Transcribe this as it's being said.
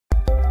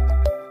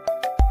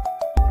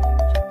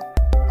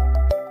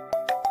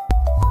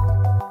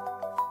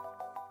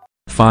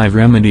5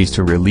 remedies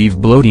to relieve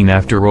bloating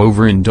after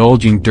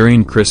overindulging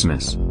during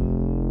Christmas.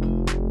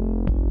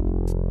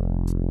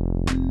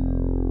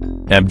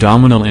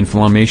 Abdominal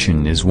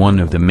inflammation is one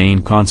of the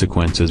main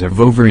consequences of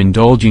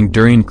overindulging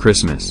during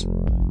Christmas.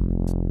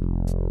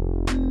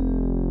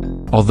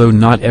 Although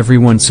not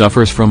everyone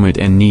suffers from it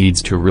and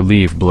needs to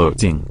relieve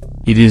bloating,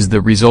 it is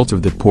the result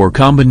of the poor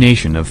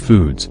combination of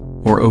foods,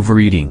 or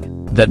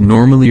overeating, that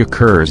normally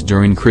occurs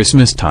during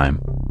Christmas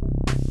time.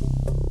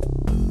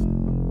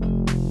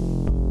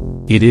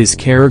 It is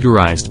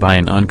characterized by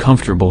an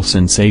uncomfortable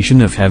sensation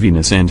of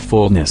heaviness and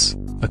fullness,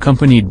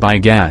 accompanied by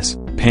gas,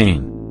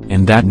 pain,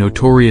 and that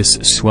notorious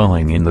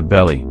swelling in the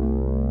belly.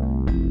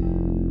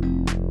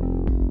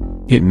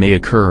 It may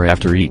occur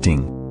after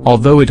eating,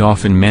 although it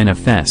often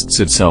manifests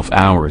itself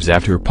hours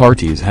after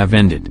parties have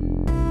ended.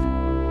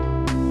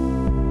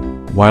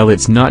 While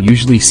it's not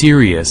usually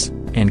serious,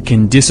 and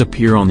can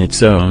disappear on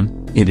its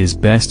own, it is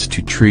best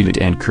to treat it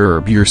and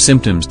curb your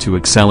symptoms to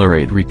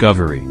accelerate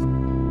recovery.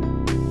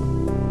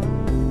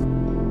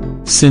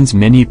 Since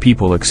many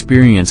people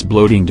experience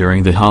bloating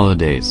during the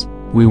holidays,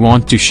 we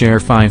want to share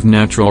 5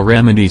 natural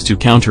remedies to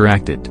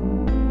counteract it.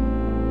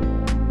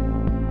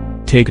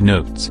 Take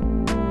notes.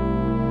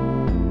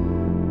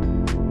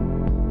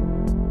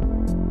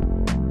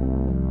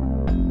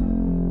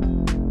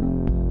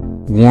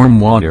 Warm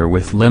water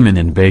with lemon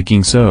and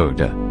baking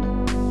soda.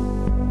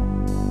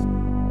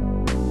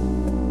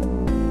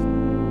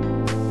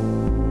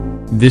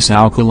 This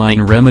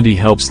alkaline remedy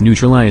helps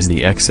neutralize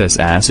the excess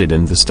acid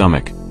in the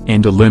stomach,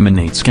 and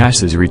eliminates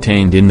gases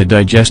retained in the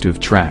digestive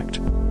tract.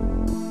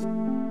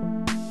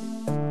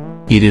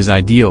 It is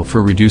ideal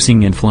for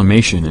reducing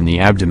inflammation in the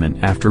abdomen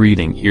after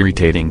eating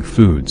irritating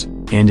foods,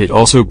 and it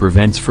also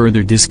prevents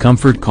further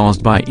discomfort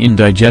caused by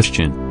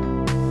indigestion.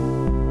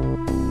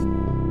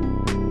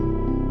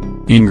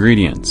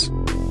 Ingredients: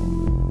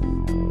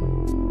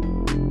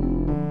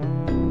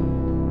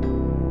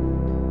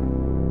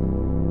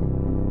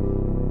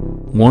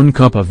 1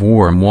 cup of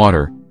warm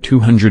water,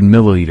 200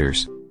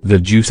 milliliters, the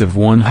juice of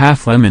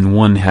 1/2 lemon,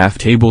 1/2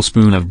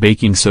 tablespoon of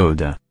baking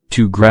soda,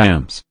 2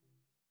 grams.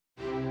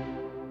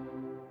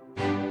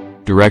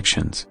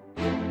 Directions: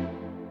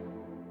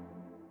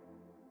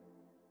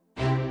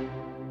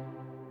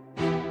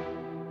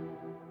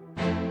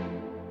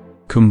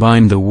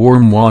 combine the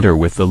warm water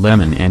with the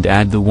lemon and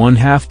add the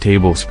 1/2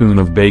 tablespoon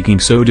of baking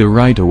soda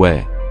right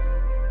away.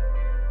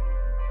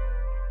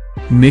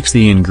 Mix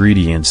the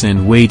ingredients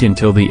and wait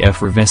until the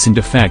effervescent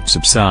effect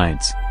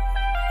subsides.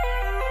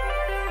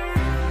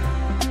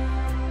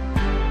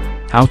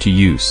 How to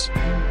use: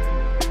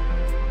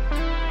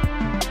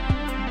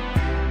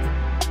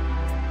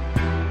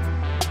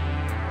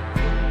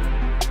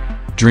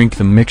 drink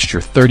the mixture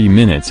 30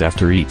 minutes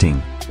after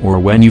eating, or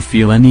when you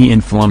feel any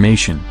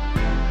inflammation.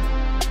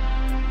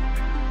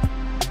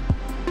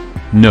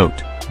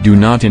 Note: do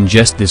not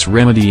ingest this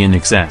remedy in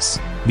excess,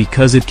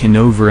 because it can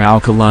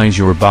over-alkalize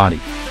your body.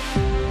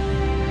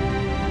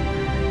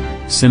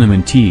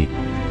 Cinnamon tea.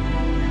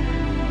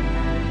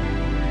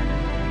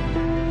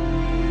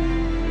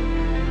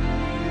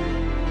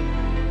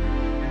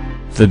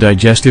 The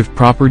digestive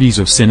properties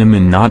of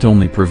cinnamon not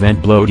only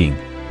prevent bloating,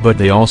 but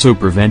they also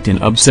prevent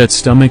an upset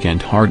stomach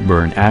and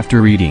heartburn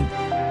after eating.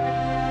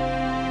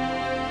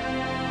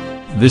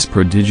 This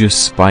prodigious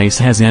spice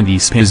has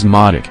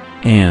antispasmodic,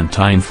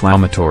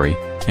 anti-inflammatory,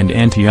 and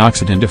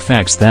antioxidant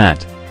effects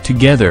that,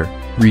 together,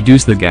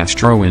 reduce the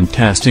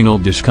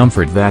gastrointestinal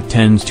discomfort that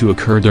tends to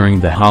occur during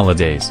the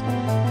holidays.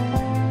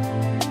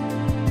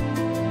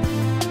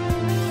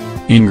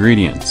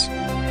 Ingredients: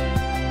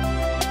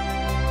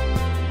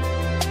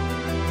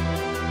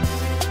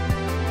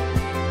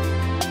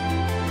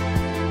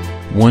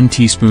 1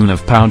 teaspoon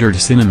of powdered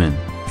cinnamon,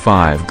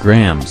 5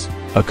 grams,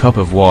 a cup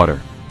of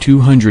water,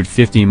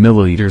 250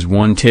 milliliters,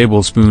 1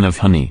 tablespoon of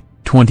honey,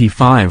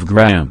 25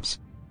 grams.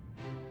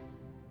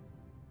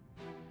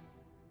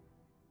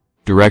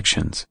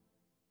 Directions: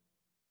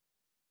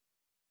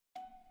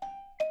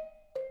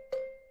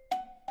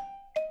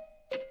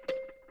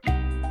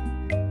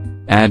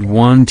 add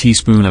 1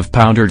 teaspoon of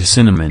powdered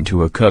cinnamon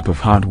to a cup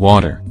of hot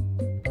water.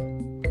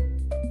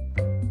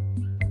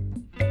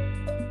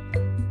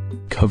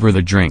 Cover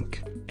the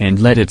drink, and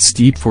let it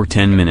steep for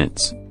 10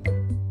 minutes.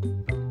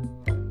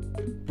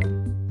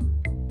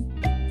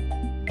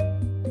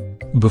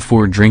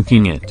 Before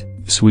drinking it,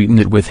 sweeten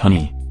it with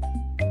honey.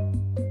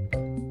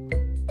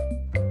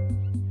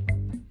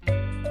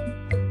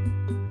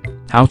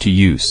 How to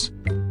use: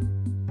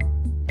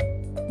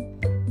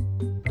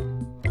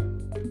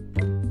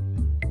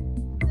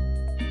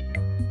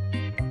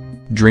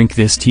 drink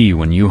this tea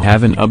when you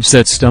have an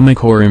upset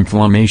stomach or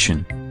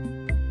inflammation.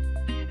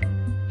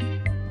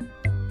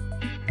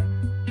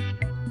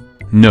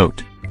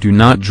 Note: do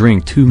not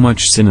drink too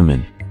much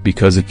cinnamon,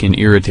 because it can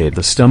irritate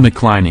the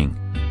stomach lining.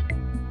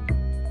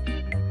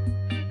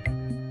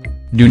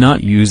 Do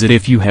not use it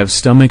if you have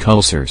stomach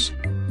ulcers.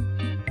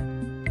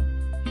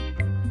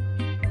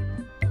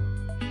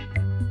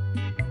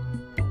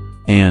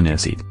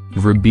 Aniseed,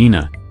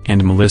 verbena,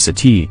 and melissa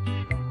tea.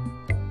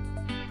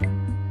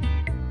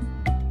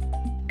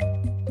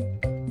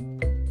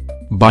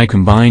 By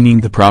combining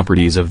the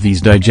properties of these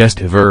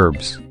digestive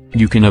herbs,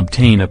 you can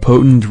obtain a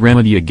potent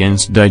remedy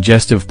against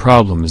digestive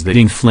problems that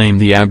inflame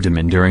the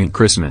abdomen during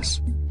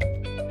Christmas.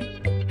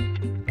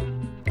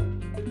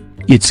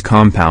 Its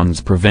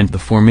compounds prevent the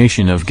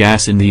formation of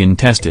gas in the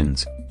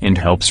intestines, and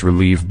helps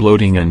relieve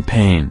bloating and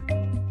pain.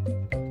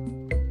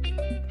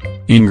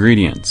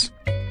 Ingredients: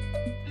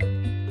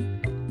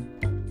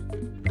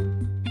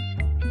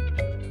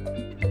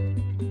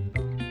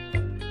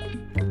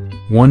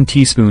 1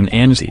 teaspoon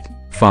aniseed,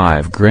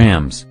 5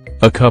 grams,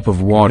 a cup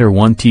of water,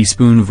 1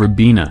 teaspoon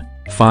verbena,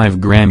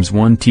 5 grams,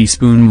 1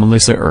 teaspoon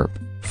melissa herb,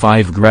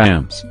 5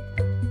 grams.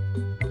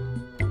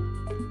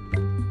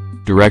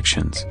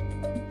 Directions: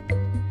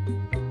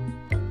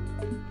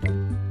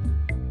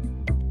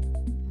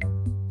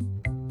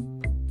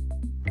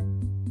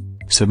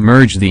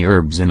 submerge the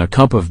herbs in a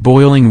cup of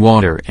boiling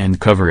water and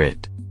cover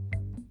it.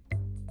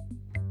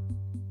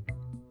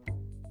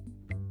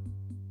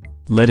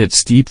 Let it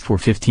steep for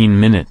 15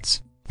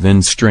 minutes,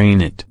 then strain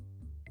it.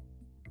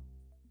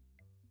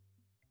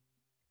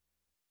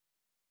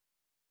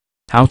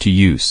 How to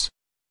use: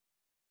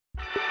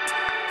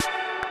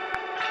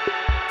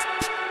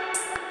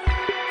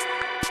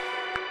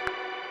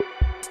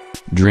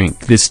 drink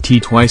this tea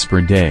twice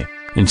per day,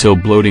 until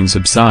bloating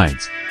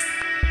subsides.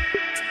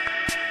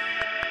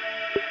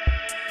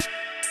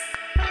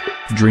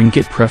 Drink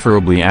it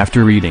preferably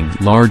after eating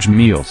large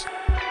meals.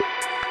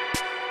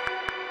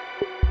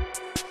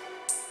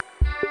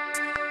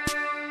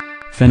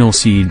 Fennel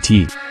seed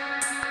tea.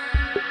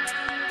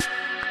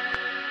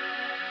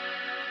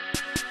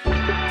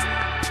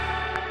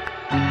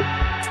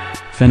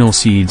 Fennel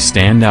seeds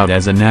stand out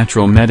as a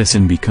natural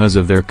medicine because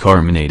of their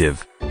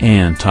carminative,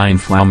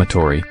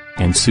 anti-inflammatory,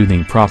 and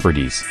soothing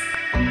properties.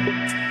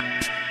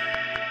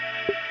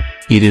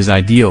 It is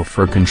ideal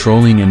for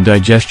controlling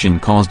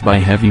indigestion caused by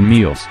heavy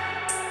meals.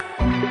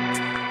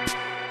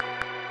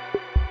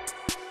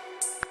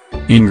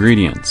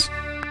 Ingredients: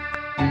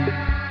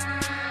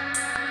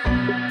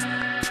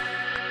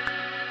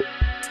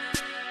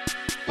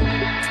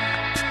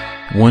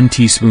 1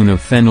 teaspoon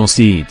of fennel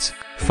seeds,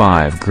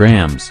 5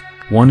 grams,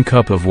 1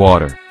 cup of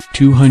water,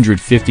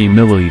 250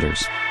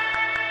 milliliters.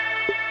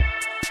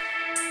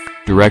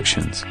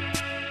 Directions: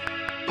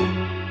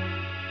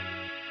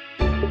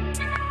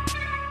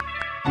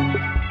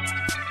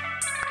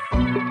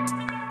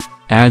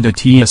 add a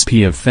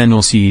teaspoon of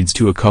fennel seeds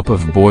to a cup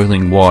of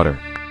boiling water.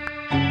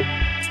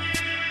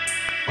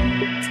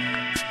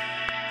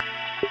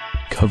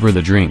 Cover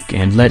the drink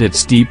and let it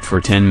steep for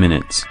 10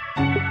 minutes.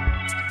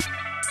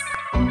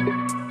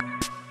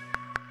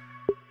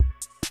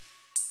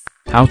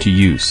 How to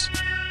use: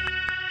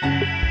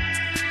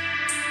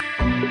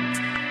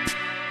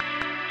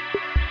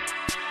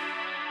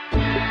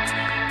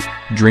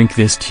 drink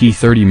this tea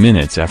 30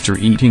 minutes after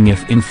eating.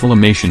 If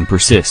inflammation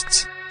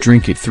persists,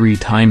 drink it 3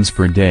 times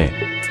per day.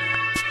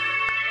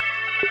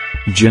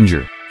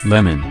 Ginger,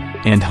 lemon,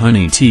 and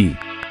honey tea.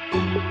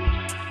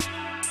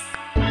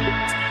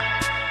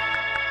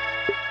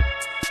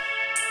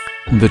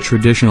 The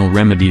traditional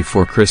remedy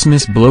for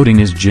Christmas bloating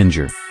is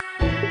ginger.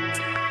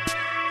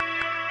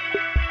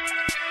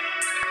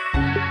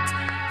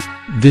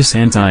 This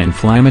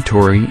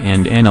anti-inflammatory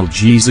and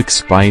analgesic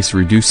spice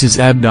reduces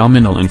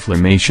abdominal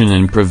inflammation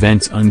and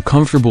prevents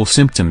uncomfortable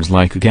symptoms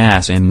like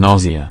gas and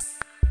nausea.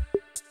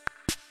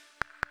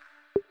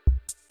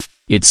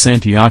 Its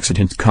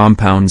antioxidant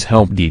compounds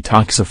help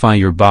detoxify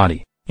your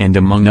body, and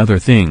among other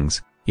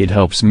things, it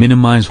helps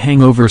minimize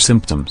hangover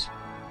symptoms.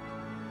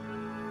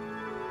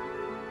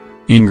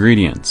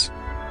 Ingredients: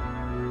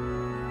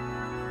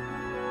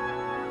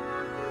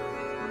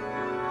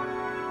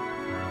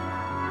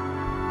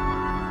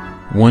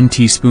 1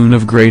 teaspoon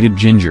of grated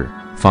ginger,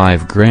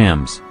 5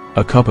 grams,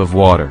 a cup of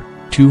water,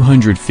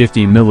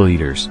 250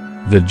 milliliters,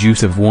 the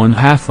juice of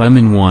 1/2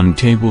 lemon, 1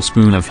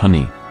 tablespoon of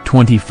honey,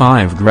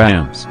 25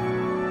 grams.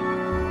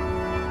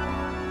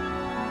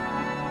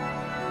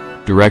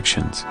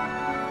 Directions: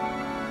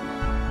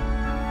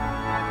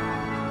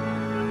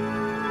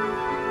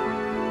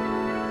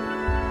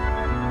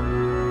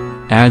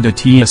 add a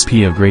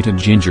teaspoon of grated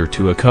ginger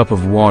to a cup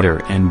of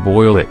water and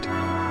boil it.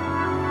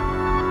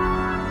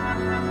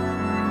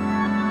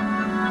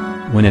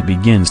 When it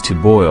begins to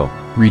boil,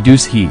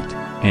 reduce heat,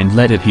 and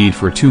let it heat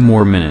for 2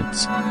 more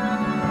minutes.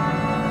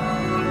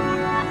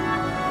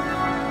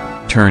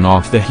 Turn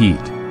off the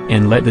heat,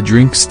 and let the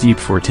drink steep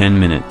for 10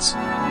 minutes.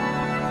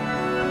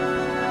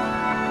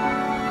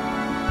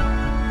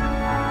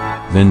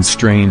 Then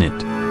strain it.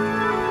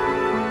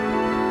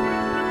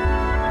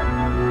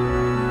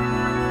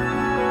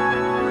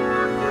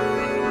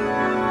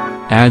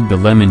 Add the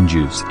lemon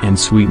juice and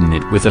sweeten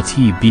it with a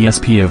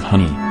teaspoon of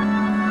honey.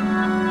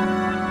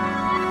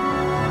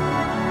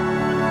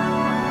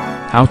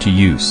 How to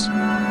use: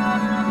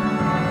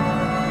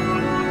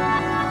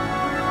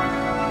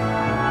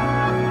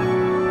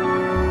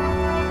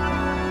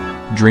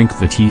 drink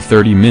the tea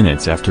 30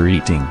 minutes after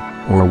eating,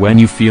 or when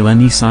you feel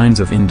any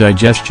signs of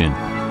indigestion.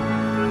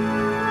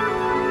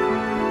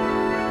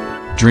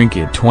 Drink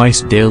it twice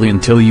daily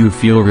until you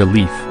feel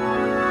relief.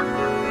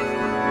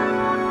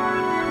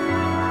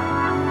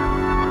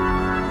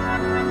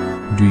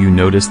 Do you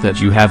notice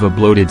that you have a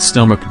bloated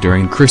stomach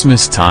during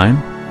Christmas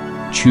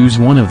time? Choose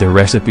one of the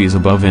recipes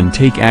above and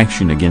take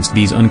action against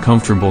these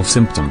uncomfortable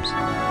symptoms.